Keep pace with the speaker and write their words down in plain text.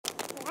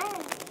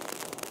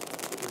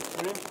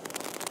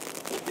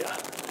Yeah.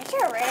 I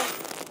hear a random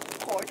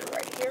corner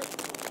right here.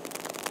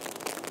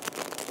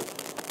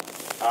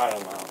 I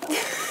don't know. My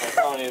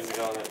phone needs to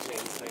go on that chain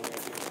thing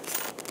right here.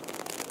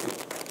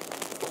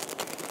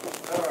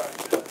 Alright.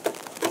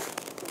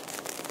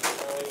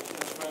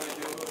 Just trying to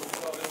do what we've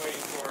all been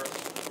waiting for.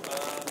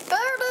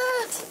 Burn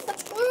it!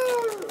 Let's go!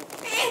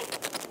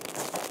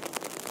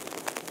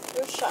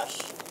 You shush.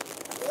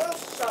 You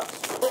shush.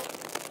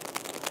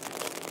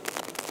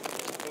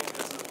 I think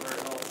this is where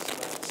it all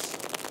starts.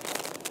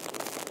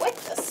 With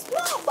the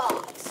small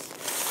box.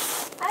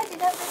 I did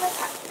not bring my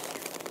package.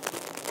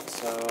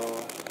 So,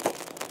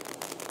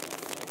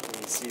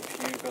 the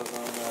CPU goes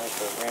on that,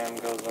 the RAM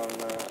goes on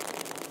that.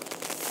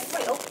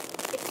 Wait, oh,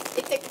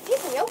 if they're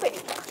confusing, open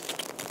it.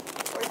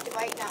 Or do I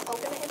not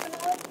open it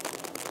infinitely?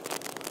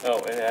 Oh,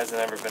 it hasn't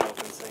ever been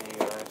open, so you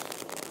guys.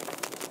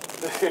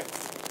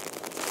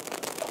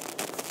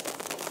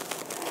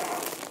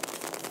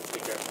 Be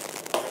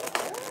careful.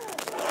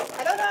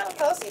 I don't know how to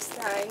close these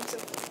times. You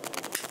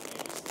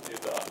just do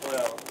the,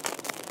 well.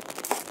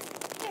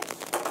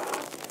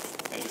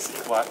 And you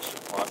just watch.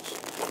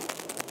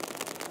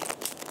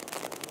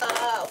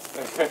 Oh.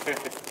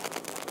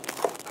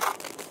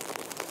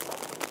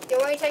 You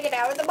want me to take it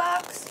out of the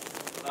box?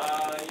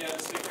 Yeah,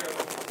 just be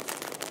careful.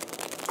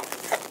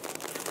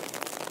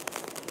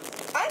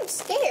 I'm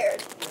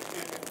scared.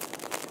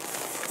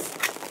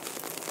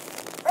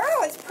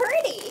 Oh, it's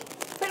pretty.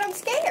 But I'm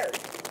scared.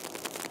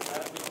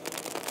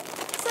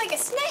 It's like a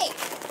snake.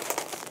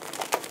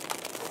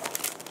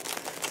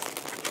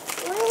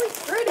 Really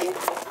pretty.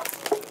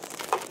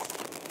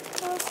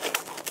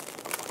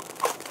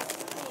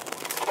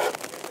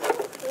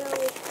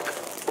 Really.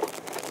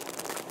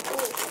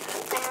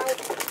 Ow.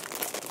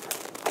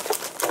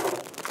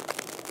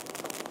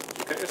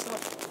 You cut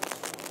yourself?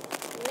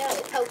 No, I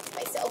poked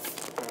myself.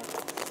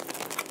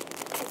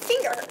 My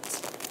finger hurts.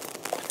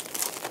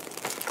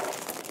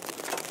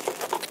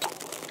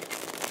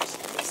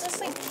 It's just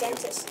like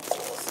dentist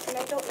tools, and I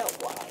don't know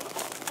why.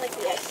 Like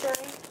the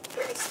X-ray,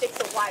 where they stick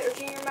the wires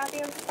in your mouth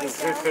and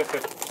upside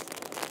down.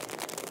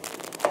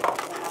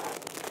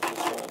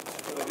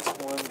 At least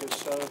one good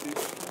shot of these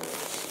first.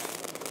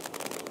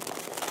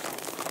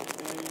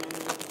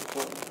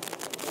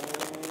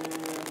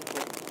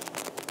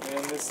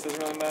 And this doesn't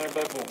really matter,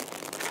 but boom.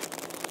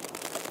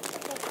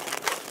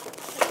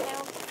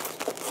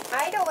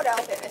 I don't want to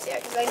open this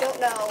yet, because I don't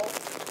know.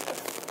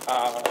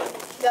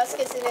 Dust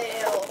gets in it,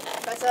 it'll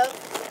mess up.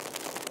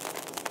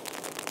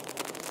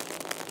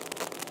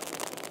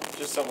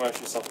 Just don't rush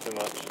yourself too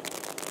much.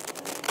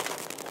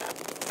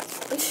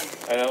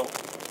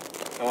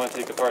 I want to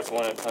take the parts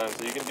one at a time,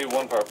 so you can do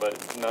one part, but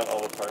not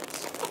all the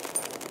parts.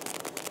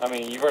 I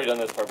mean, you've already done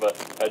this part, but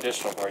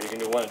additional part. You can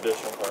do one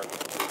additional part.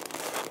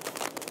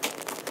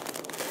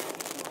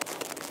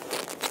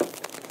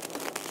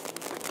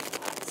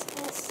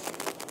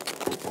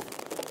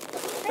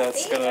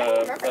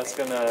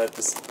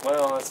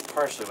 Well, that's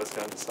partially what's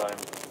gonna decide.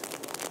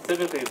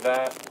 Typically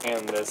that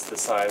and this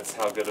decides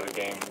how good of a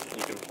game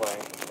you can play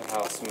and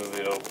how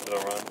smoothly it'll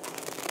run.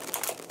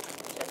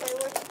 If I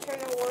were to turn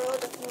the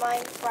world of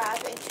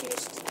Minecraft into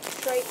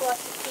straight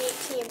blocks of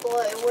TNT and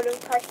blood, it would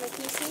have crashed my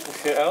PC.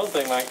 I don't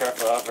think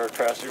Minecraft will ever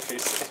crash your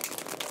PC.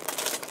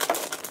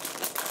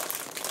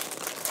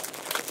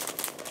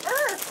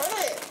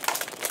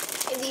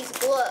 And these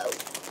glow.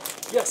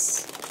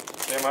 Yes!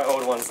 They're my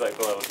old ones that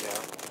glowed, yeah.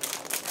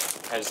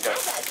 I just got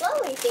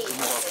glowing things.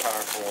 more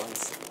powerful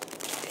ones.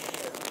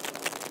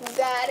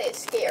 That is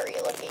scary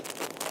looking.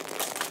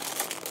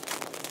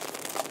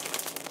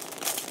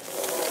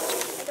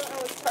 I don't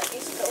know which part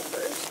needs to go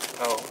first.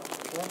 Oh,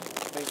 can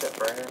I make that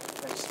brighter?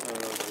 I just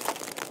remembered.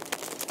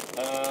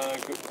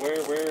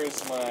 Where's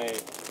my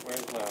light?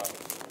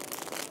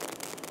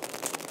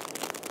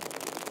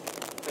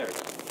 There we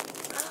go.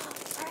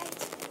 Right.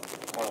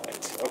 More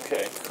light.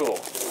 Okay, cool.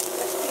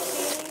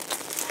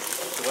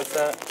 So what's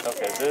that?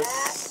 Okay, this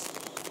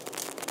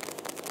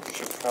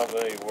should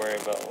probably worry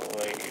about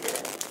later.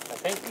 I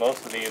think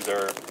most of these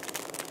are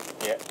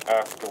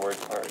afterward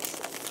parts.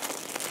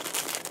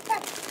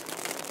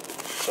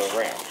 So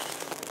RAM.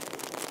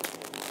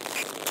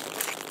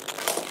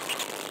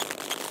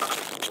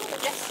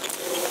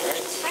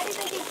 How did I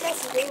get this?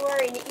 They were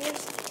in an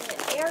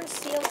air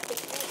sealed thing.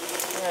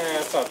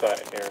 It's not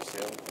that air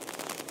sealed.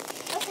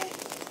 Okay.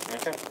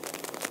 Okay.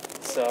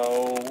 So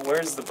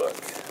where's the book?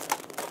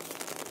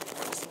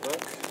 There's the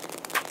book.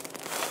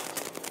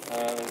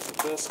 There's the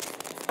disc.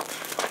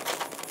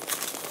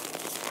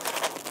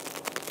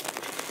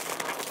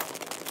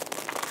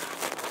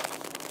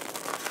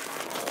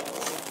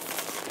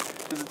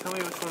 Does it tell me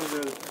which ones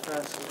are the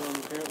fastest ones?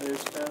 Apparently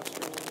there's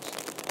faster ones.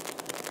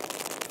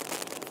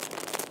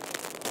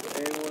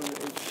 A1,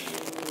 H2.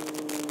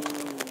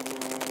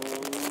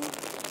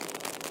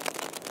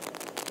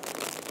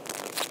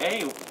 A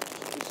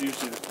is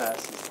usually the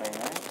fastest thing,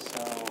 right?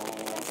 So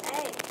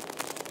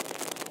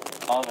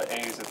all the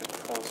A's are the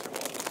closer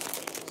ones.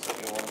 So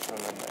you want to put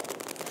them in there.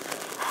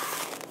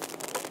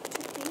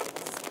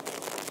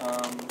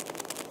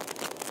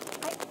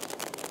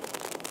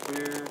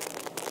 Where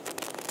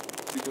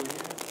We go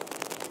here.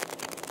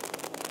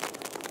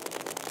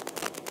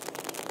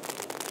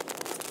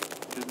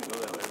 It doesn't go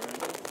that way,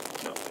 right?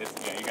 No, it's,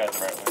 yeah, you got it the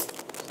right way.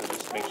 So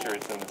just make sure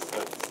it's in the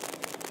slips.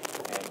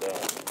 And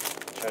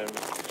try to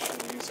make sure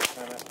to use it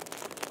kind of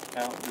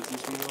out. Does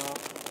this move out?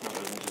 No, it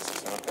doesn't.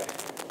 Just okay.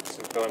 So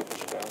go and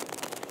push it down.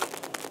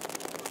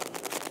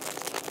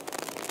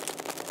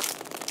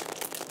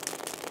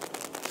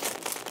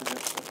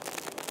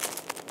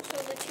 So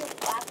the two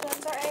black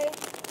ones are A?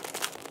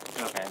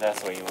 Okay, that's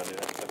the way you want to do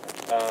it. Okay.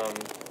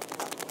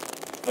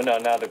 But no,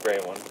 now the gray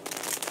one.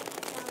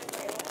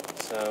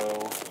 So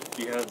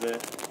you have the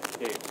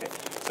okay.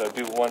 So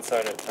do one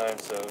side at a time.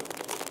 So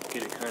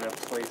get it kind of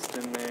placed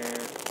in there.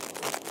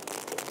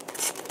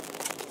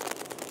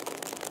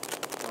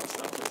 Oh, it's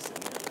not placed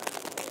in there.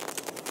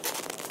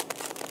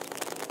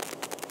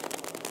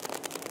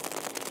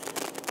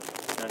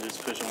 Now just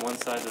push on one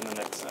side to the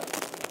next side.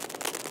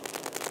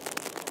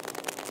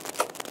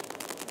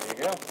 There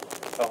you go.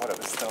 Oh, what? It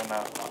was still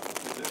not hot.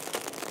 Is it?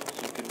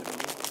 You can.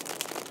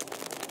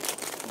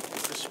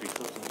 This should be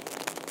cooking.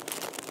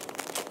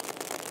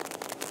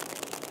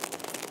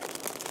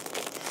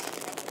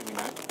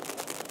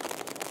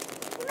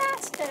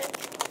 Master.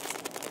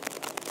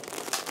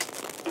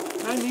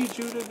 I need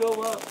you to go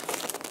up.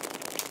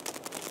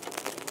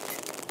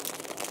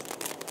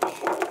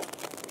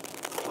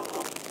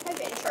 I've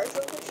been in charge of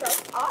a sharp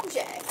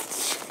object.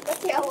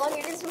 Let's see how long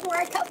it is before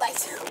I cut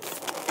myself.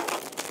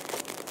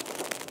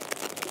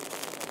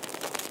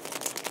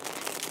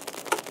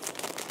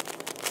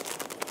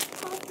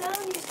 Calm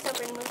down, you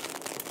stubborn little.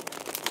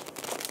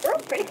 They're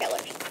all pretty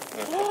colors.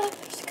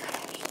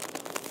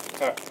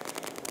 Alright.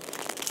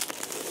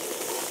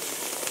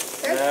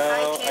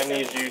 Now I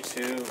need you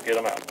to get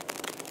them out.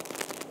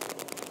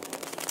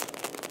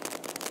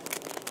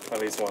 At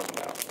least one of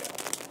them out, yeah.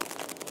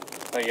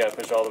 Now you gotta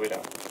push all the way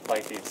down,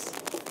 like these.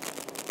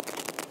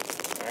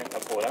 Alright, now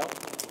pull it out.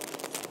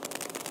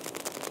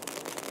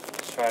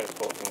 Just try to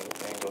pull it from the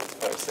angle, it's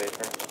probably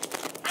safer.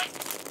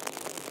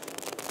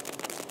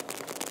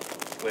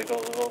 Wiggle a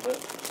little bit.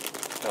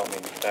 No, I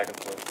mean back and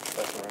forth,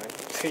 left and right.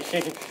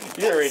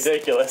 You're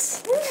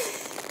ridiculous.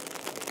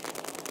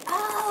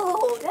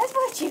 Oh, that's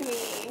what you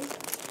mean.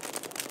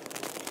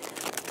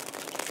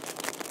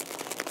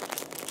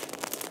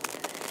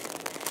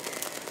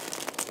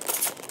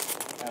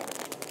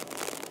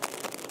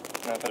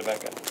 Now put it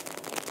back in.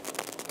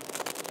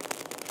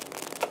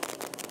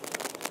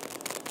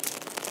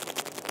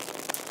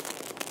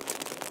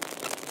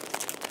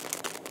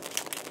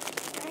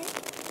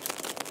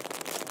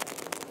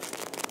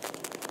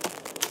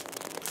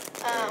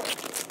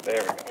 There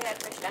we go.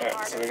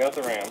 Alright, so we got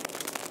the RAM.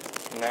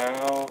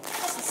 Now,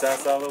 since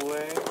that's out of the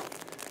way,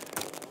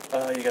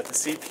 you got the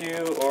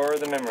CPU or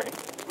the memory.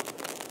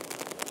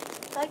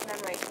 I like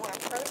memory more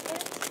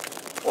important.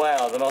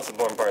 Well, the most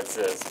important part is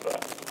this, but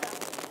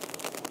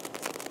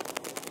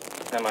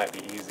that might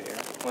be easier.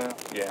 Well,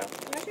 yeah.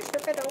 Can I just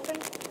rip it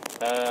open?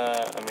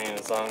 I mean,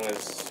 as long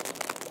as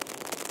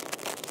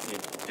you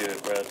do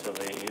it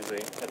relatively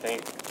easy, I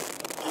think.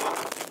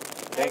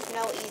 There's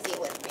no easy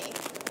with me.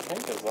 I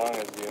think as long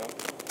as you do it.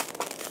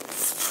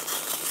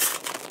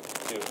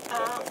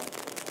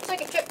 It's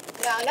like a chip.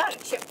 No, not a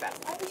chip wrap.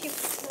 Why would you?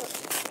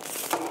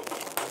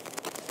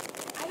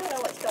 I don't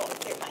know what's going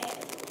through my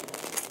head.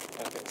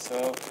 Okay,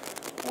 so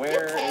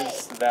where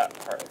is that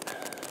part?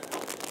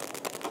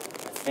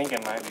 I think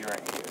it might be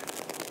right here.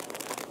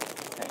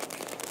 I think.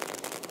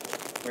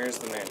 Where's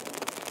the manual?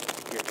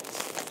 Here it is.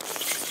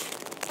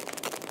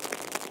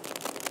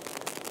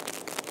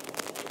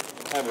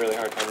 I have a really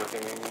hard time with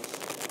manuals.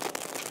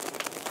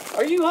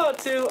 Are you hot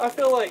too? I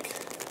feel like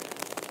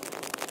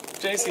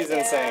JC's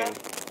insane.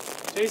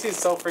 JC's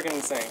so freaking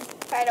insane.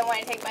 I don't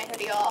want to take my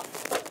hoodie off.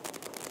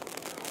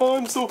 Oh,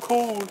 I'm so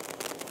cold.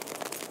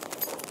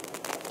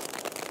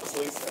 It's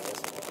Lisa.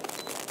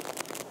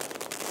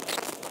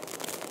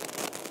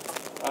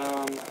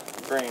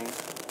 Brain.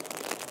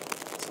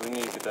 So we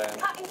need to get that in.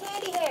 Cotton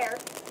candy hair.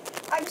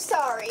 I'm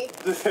sorry.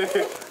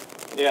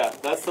 Yeah,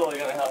 that's totally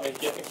gonna help me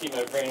keep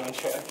my brain on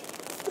track.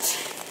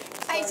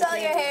 I saw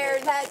your hair.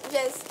 That's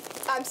just.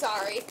 I'm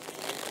sorry.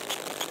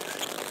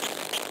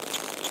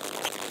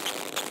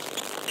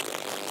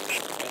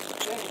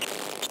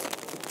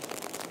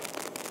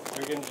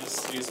 We can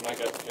just use my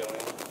gut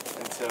feeling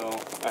until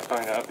I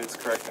find out if it's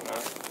correct or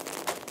not.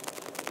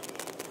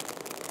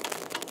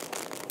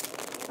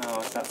 No,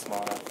 it's not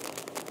small enough.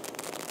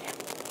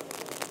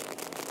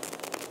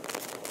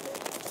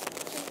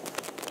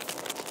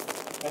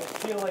 I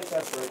feel like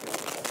that's right now. I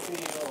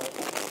feel like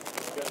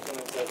gut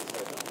feeling says it's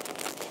right now.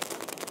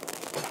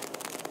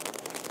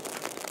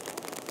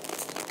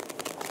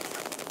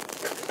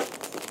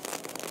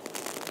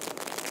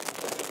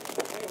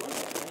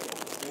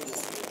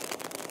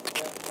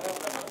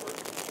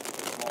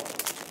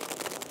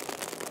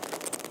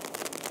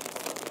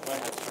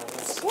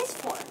 What's this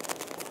for?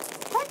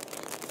 What?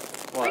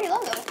 Pretty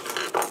logo.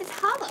 It's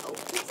hollow.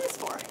 What's this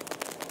for?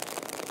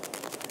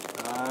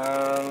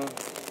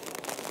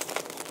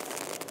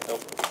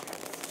 Nope.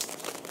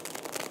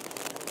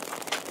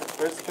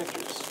 Where's the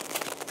pictures?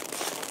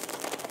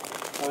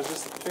 It was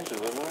just pictures,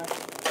 wasn't it?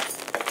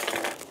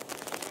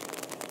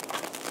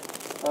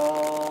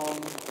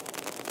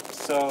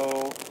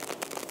 So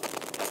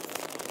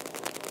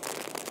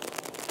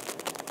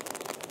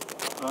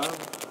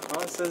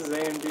it says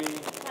AMD.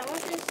 How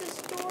much is this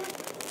store?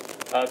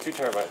 2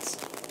 terabytes.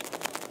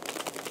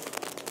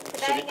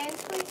 How many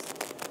games, please?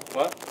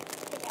 What?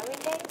 How many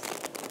games?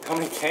 How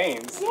many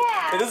games?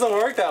 Yeah. It doesn't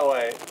work that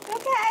way.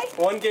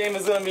 Okay. One game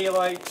is gonna be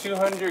like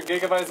 200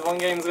 gigabytes. One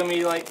game is gonna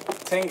be like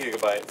 10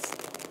 gigabytes.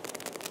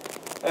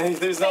 I mean,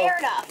 there's Fair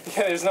enough.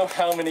 Yeah, there's no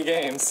how many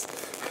games.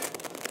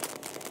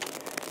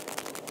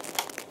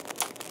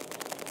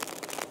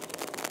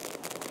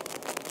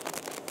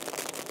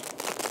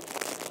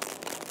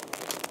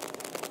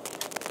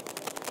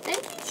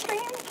 Didn't you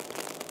stream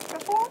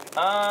before?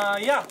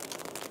 Yeah.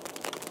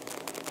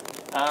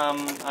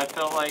 I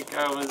felt like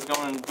I was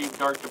going in deep,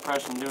 dark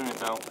depression doing it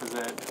though, because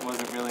it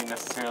wasn't really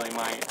necessarily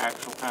my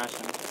actual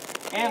passion.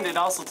 And it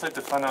also took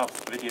the fun out of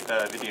video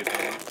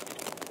game.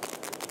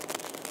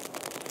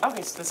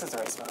 Okay, so this is the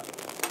right spot.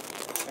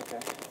 Okay.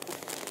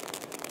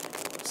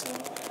 So,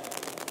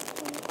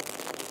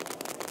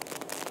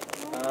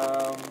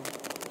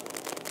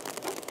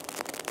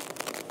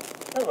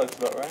 that looks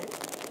about right.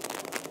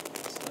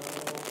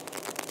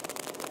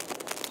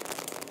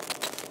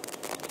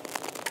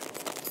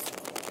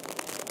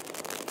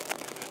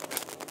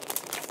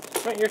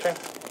 Right, your turn.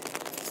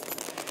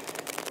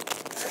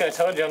 I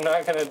told you I'm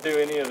not going to do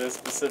any of this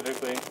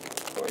specifically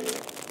for you.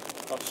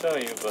 I'll show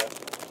you, but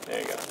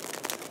there you go.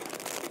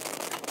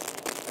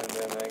 And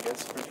then I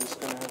guess we're just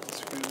going to have to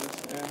screw this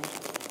in.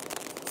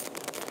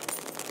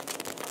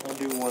 I'll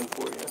do one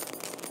for you.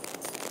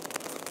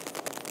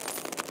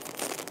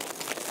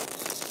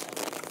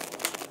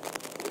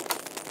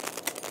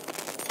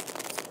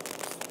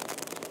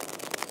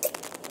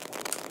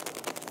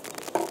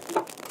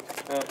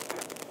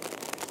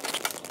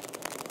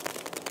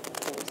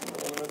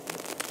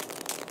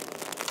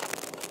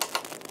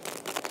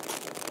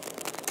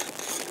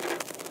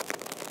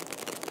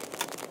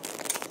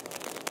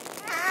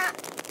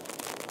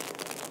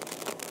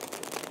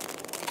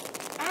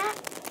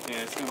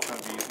 Yeah, it's gonna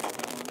probably be easy.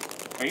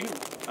 Are you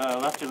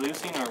lefty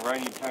loosing or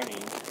righty tighty? I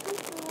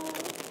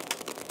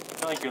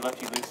feel like you're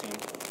lefty loosing.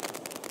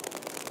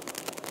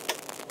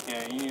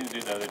 Yeah, you need to do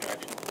the other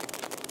direction.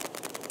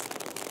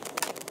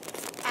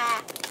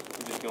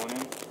 Is it going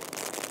in?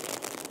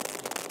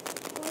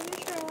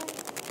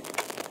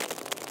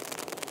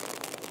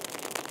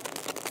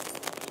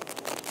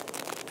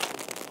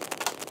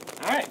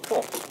 Alright,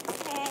 cool.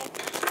 Okay.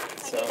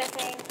 So,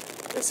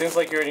 it seems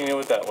like you already knew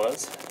what that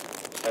was.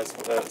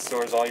 That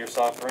stores all your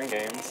software and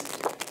games.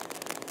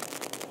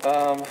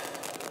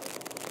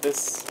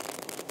 This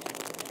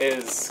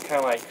is kind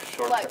of like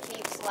short. What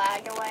keeps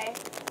lag away?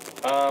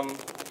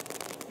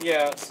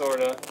 Yeah,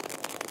 sorta.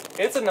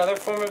 It's another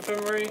form of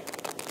memory.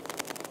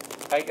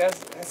 I guess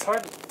it's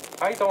hard.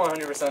 I don't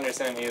 100%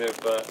 understand either,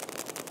 but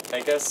I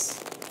guess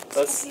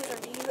let's. Computer,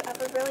 do you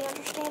ever really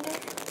understand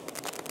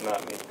it?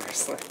 Not me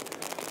personally.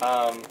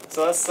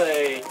 So let's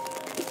say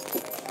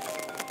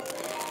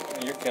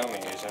you're killing me,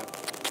 Asia.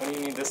 What do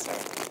you need this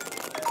time?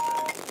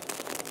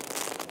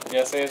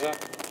 Yes, Asia?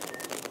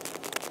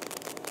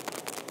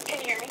 Can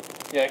you hear me?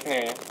 Yeah, I can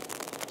hear you.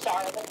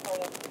 Sorry,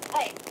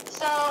 hey,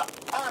 so,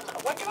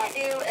 what do I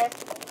do if,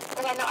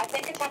 because I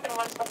think it's happened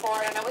once before,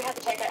 and I know we have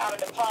to take it out of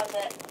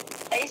deposit.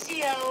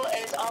 ACO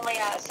is only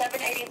at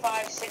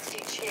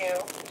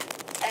 785.62,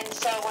 and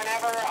so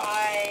whenever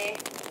I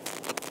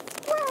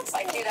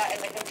do that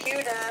in the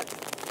computer,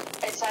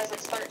 it says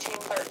it's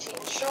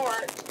 1313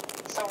 short,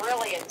 so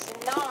really it's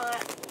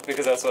not.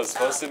 Because that's what it's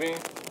supposed to be?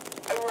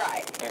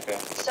 Right. Okay.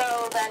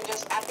 So then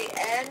just at the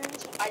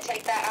end, I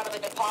take that out of the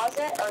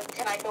deposit, or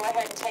can I go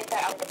ahead and take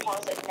that out of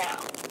deposit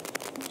now?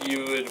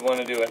 You would want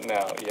to do it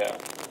now, yeah.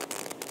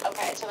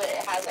 Okay, so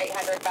it has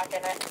 800 back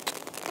in it?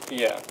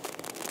 Yeah.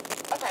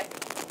 Okay.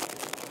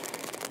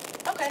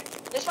 Okay,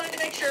 just wanted to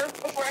make sure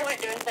before I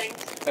went doing things.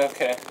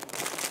 Okay.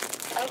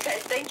 Okay,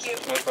 thank you.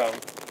 No problem.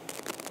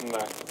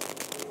 No.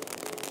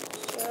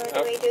 So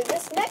do we do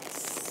this next?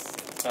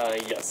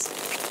 Yes.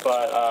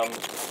 But,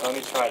 let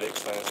me try to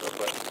explain this real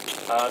quick.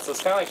 So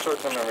it's kind of like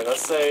short-term memory.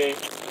 Let's say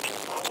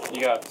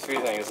you got 3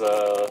 things.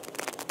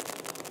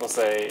 We'll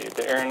say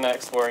the Internet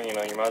Explorer, you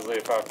know, your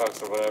Mozilla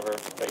Firefox or whatever,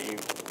 that you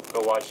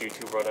go watch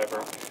YouTube or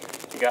whatever.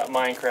 You got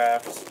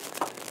Minecraft,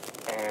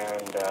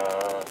 and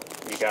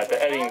you got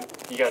the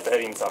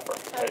editing software.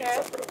 Okay. Editing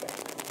software, okay.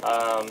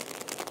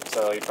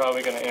 So you're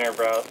probably going to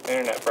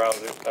internet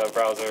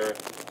browser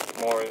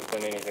more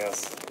than anything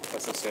else,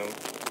 let's assume.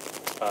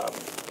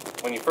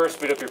 When you first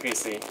boot up your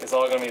PC, it's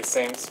all going to be the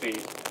same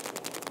speed,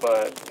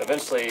 but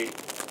eventually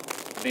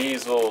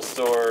these will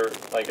store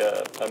like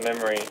a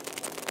memory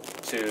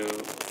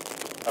to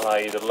allow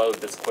you to load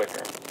this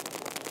quicker,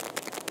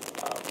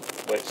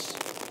 which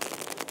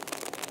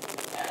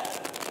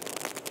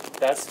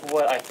that's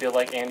what I feel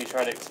like Andy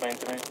tried to explain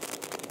to me.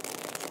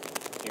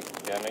 You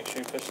gotta make sure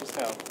you push this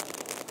down.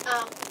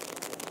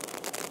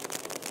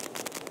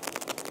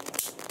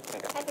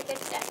 I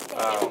against that.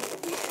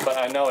 But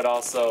I know it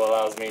also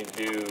allows me to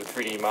do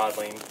 3D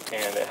modeling,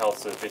 and it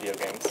helps with video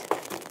games.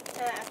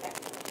 Okay.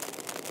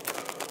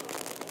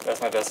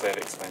 That's my best way of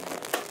explaining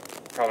it.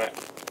 Probably not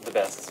the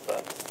best, but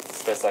it's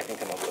the best I can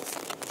come up with.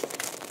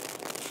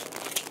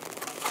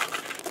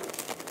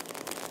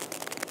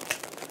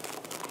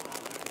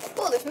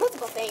 Oh, there's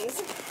multiple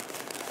things.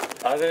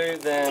 Other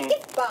than It's a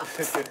gift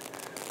box.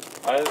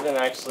 other than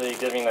actually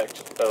giving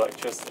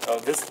electricity. Oh,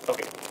 this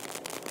okay.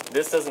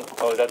 This doesn't.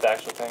 Oh, is that the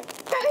actual thing?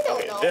 I don't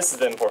Okay, know. this is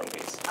the important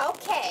piece.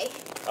 Okay.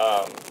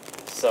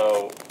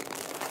 So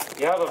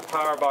you have a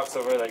power box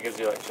over there that gives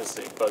you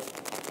electricity, but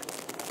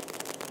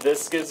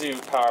this gives you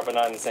power, but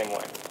not in the same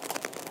way.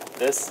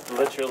 This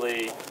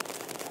literally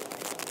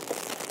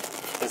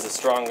is the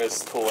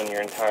strongest tool in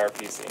your entire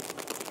PC.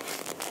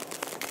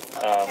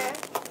 Okay.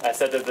 I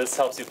said that this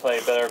helps you play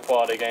better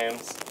quality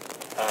games.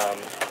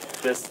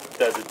 This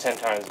does it 10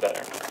 times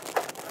better.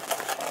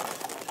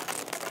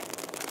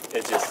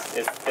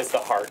 It's the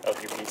heart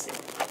of your PC.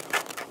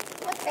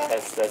 Okay.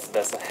 That's the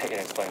best way I can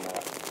explain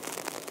that.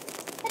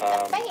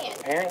 That's a fan.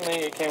 Apparently,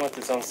 it came with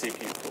its own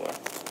CPU cooler.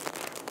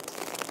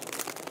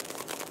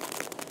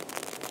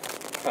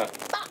 Huh.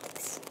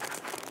 Box.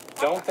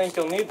 Don't think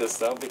you'll need this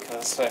though,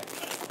 because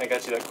I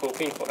got you that cool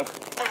pink one.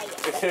 Ah,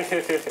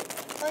 yeah.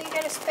 Well, you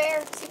got a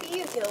spare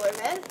CPU cooler,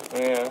 man.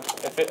 Yeah.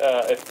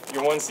 If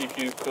your one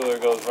CPU cooler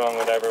goes wrong,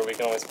 whatever, we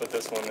can always put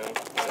this one in.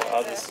 So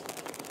I'll just.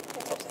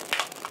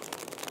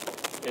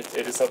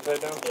 It is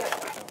upside down. Yeah.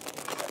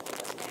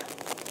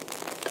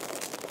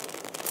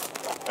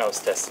 I was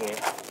testing you.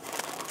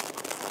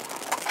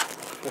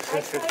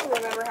 I try to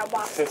remember how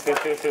boxes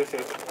work.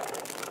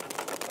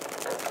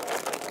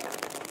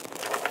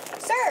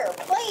 Sir,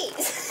 please.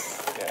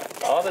 Yeah.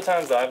 All the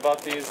times I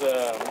bought these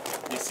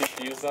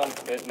CPUs,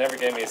 it never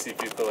gave me a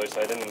CPU cooler,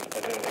 so I didn't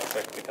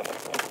expect it to come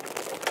with one.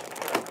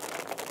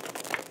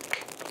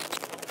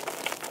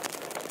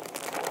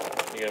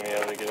 You gonna be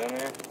able to get in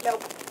there?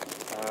 Nope.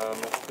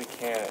 If we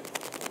can't,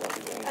 we'll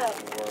be in the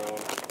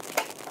world.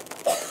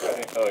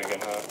 Oh, you're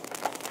gonna have.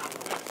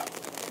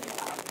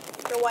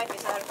 Your wife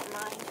is out of her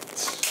mind.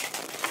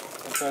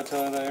 I try to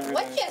tell her that every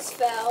What day. just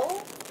fell?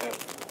 Yeah.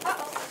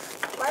 Uh-oh.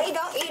 Marty,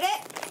 don't eat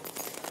it.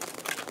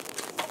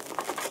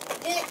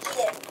 Didn't eat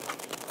it.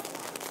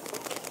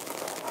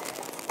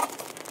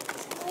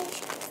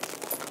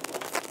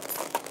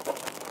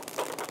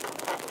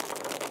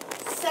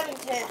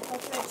 7:10.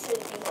 Hopefully it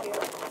should be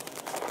here.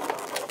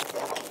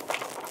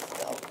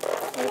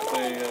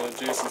 Hopefully,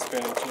 Jason's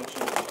paying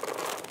attention.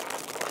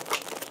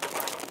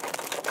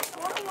 I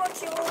wonder what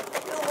you'll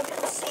do with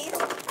the seat.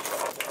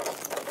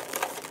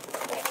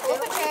 Pull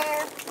the chair.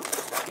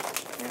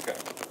 Okay.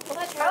 Pull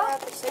the chair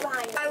up and stay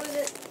behind you. I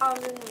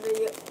was in the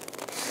video.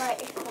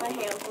 My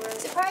hands were.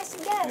 Surprise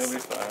and guess. You'll be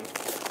fine.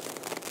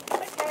 Pull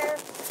the chair.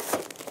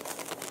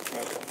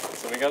 Okay.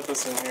 So we got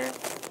this in here.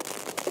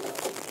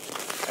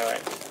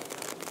 Alright.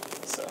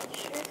 So,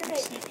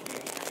 CPU.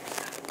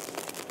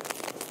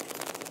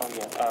 Oh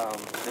yeah,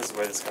 this is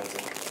where this comes in.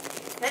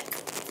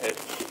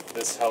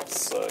 This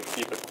helps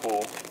keep it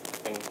cool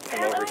and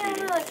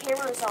overheating. The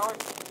camera's on.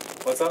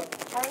 What's up?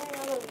 I don't even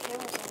know that the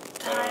camera's on.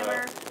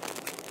 Timer.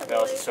 It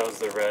also shows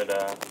the red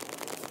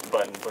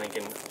button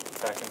blinking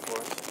back and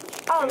forth.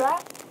 Oh,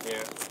 that?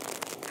 Yeah.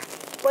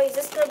 Wait, is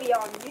this gonna be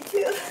on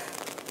YouTube?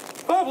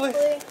 Probably. I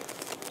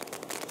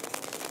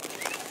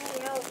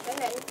don't know,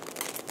 spinning.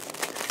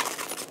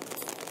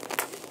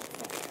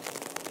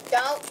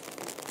 Don't.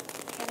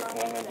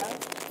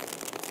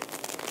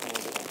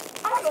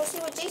 I'm gonna go see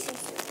what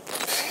Jason's doing.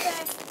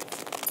 Okay.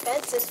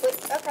 That's this week.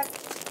 Okay.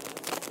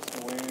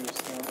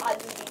 I'll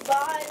be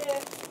buying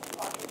it.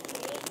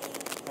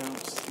 I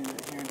don't see it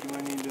here. Do I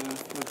need to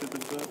look at the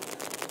book?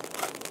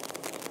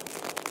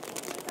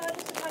 Oh,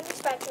 just a tiny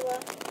spatula.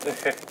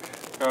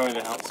 Probably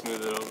to help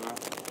smooth it over.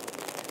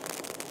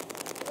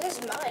 This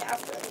is mine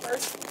after the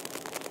first.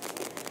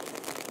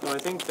 Well, I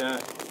think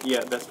that,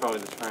 yeah, that's probably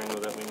the triangle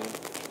that we need.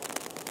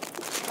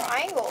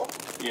 Triangle.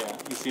 Yeah,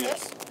 you see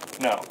This? it?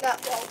 No, That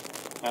one.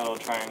 that little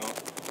triangle.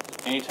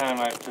 Anytime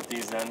I put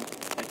these in,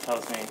 it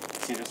tells me,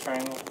 see this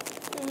triangle?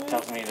 It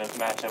tells me to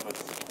match up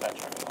with that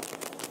triangle.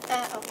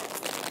 Okay.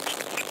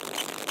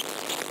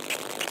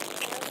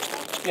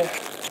 Yeah,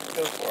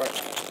 go for it.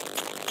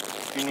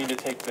 You need to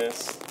take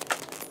this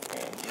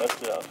and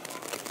lift it up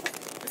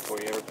before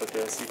you ever put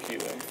the CPU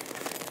in.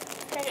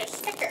 There's a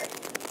sticker.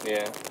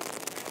 Yeah,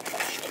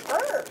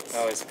 Stickers. I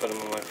always put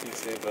them on my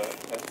PC, but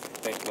I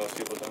think most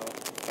people don't.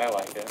 I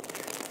like it.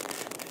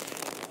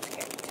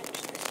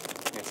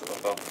 Makes it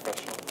look all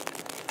professional.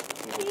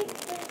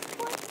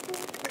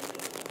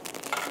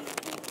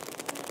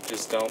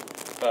 Just don't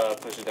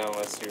push it down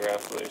unless you're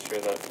absolutely sure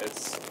that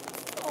it's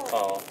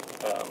all,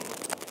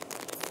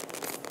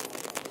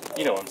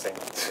 you know what I'm saying.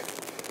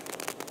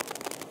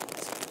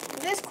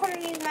 This corner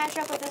needs to match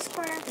up with this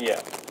corner?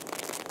 Yeah.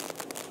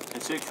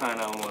 It should kind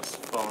of almost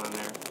fall in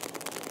there.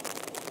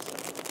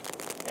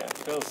 Yeah, it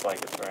feels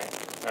like it's right.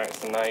 Alright,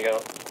 so now you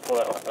gotta pull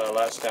that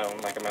latch down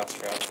like a mouse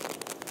trap.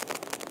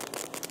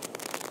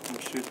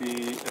 There should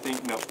be, I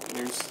think, no,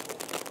 there's,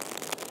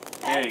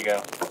 There you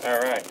go.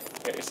 Alright,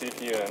 got your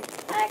CPU in.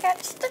 I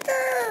got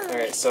stickers.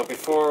 Alright, so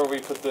before we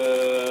put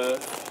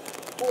the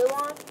Glue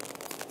on.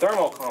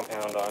 thermal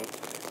compound on,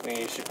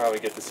 we should probably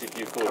get the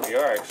CPU cooler we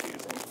are actually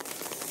using.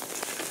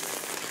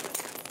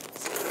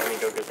 So let me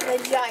go get The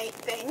that. giant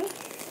thing.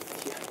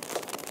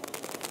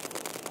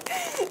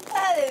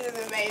 That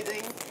is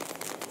amazing.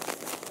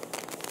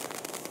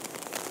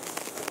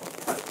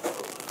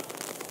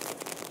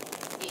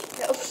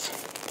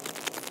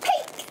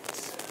 Pink!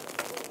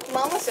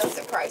 Mom was so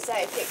surprised that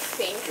I picked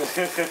pink.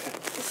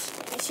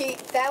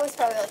 That was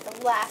probably like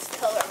the last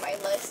color on my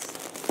list.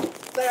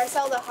 But I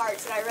saw the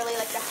hearts and I really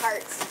like the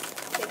hearts.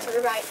 It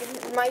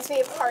reminds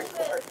me of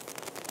hardcore.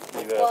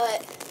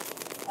 But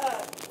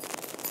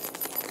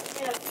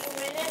in a few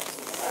minutes,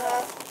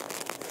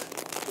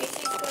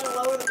 Casey's gonna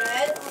lower the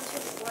bed onto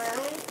the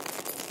ground.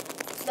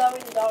 So that way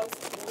the dogs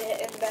can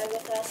get in bed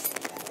with us.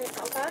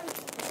 okay.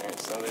 Okay,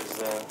 so there's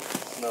a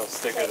little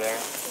sticker there.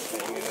 So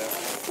you need to,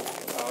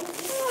 Oh, the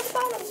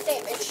bottom's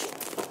damaged.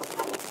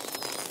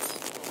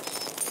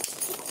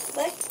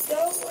 Let's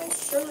go and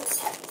shoot.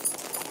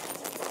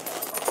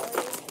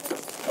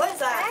 What is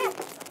that? alright.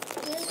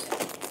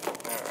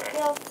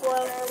 No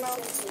flow.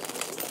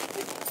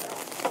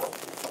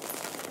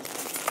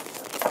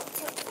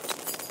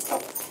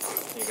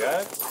 You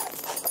got it?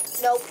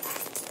 Nope.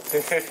 I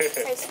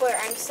swear,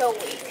 I'm so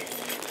weak.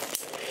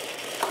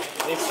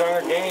 Need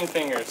stronger gaming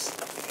fingers.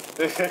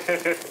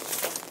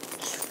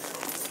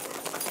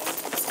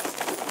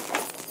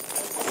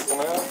 Come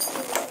out.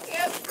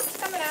 Yep, it's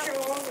coming out.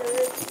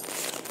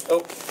 Oh.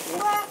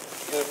 What?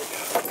 There we go.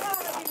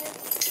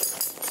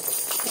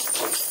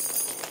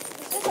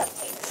 Is this a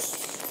pink?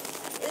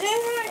 Is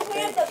anyone want to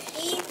clean up the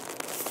pee?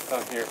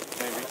 Oh, here,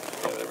 maybe.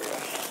 Yeah, there we go.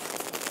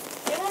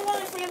 Anyone want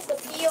to clean up the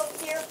pee over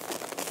here?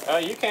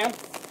 You can.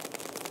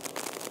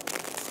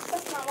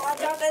 That's not my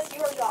job, that's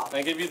your job.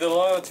 I give you the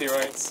loyalty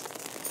rights.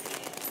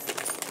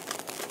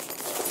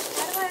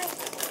 How do I...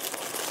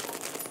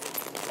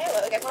 Hey,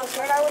 look, I can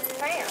start out with the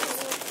fan.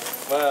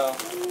 Well,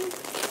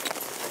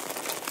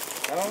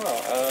 I don't know.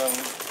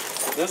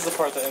 This is the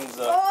part that ends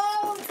up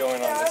Oh,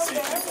 going on the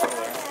CPU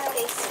cooler.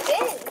 They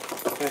spin.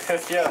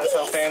 Yeah, that's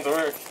how fans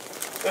work.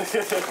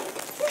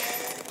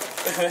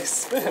 They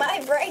spin. My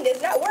brain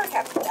does not work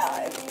half the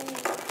time.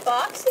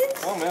 Boxes?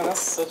 Oh man,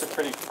 that's such a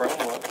pretty chrome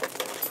look.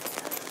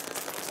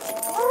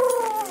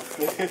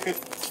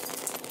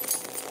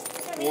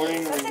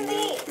 Warning What's in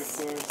remove these?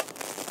 before.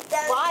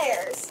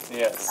 Wires.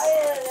 Yes.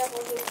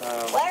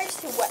 Wires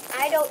to what?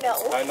 I don't know.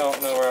 I don't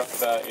know right off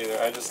the bat either.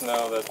 I just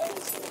know that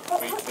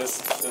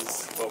this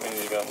is what we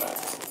need to go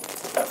next.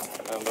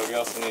 But we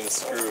also need to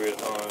screw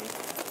it on.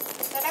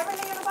 Is that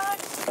everything in the box?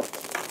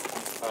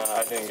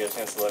 I didn't get a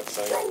chance to look,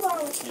 so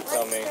you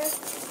tell me.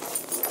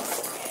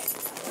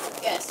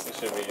 Yes. It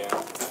should be,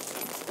 yeah.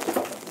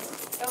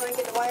 I want to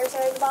get the wires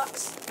out of the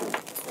box.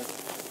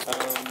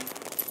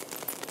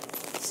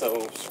 So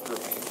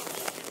screwing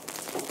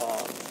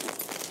on.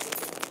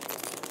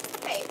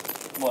 Hey,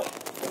 What?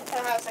 I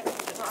don't have a second to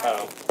design.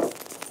 Oh.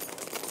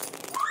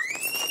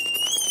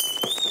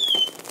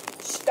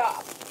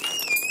 Stop.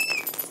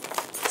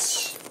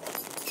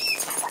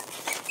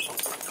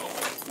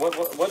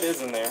 What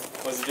is in there?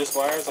 Was it just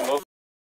wires on both?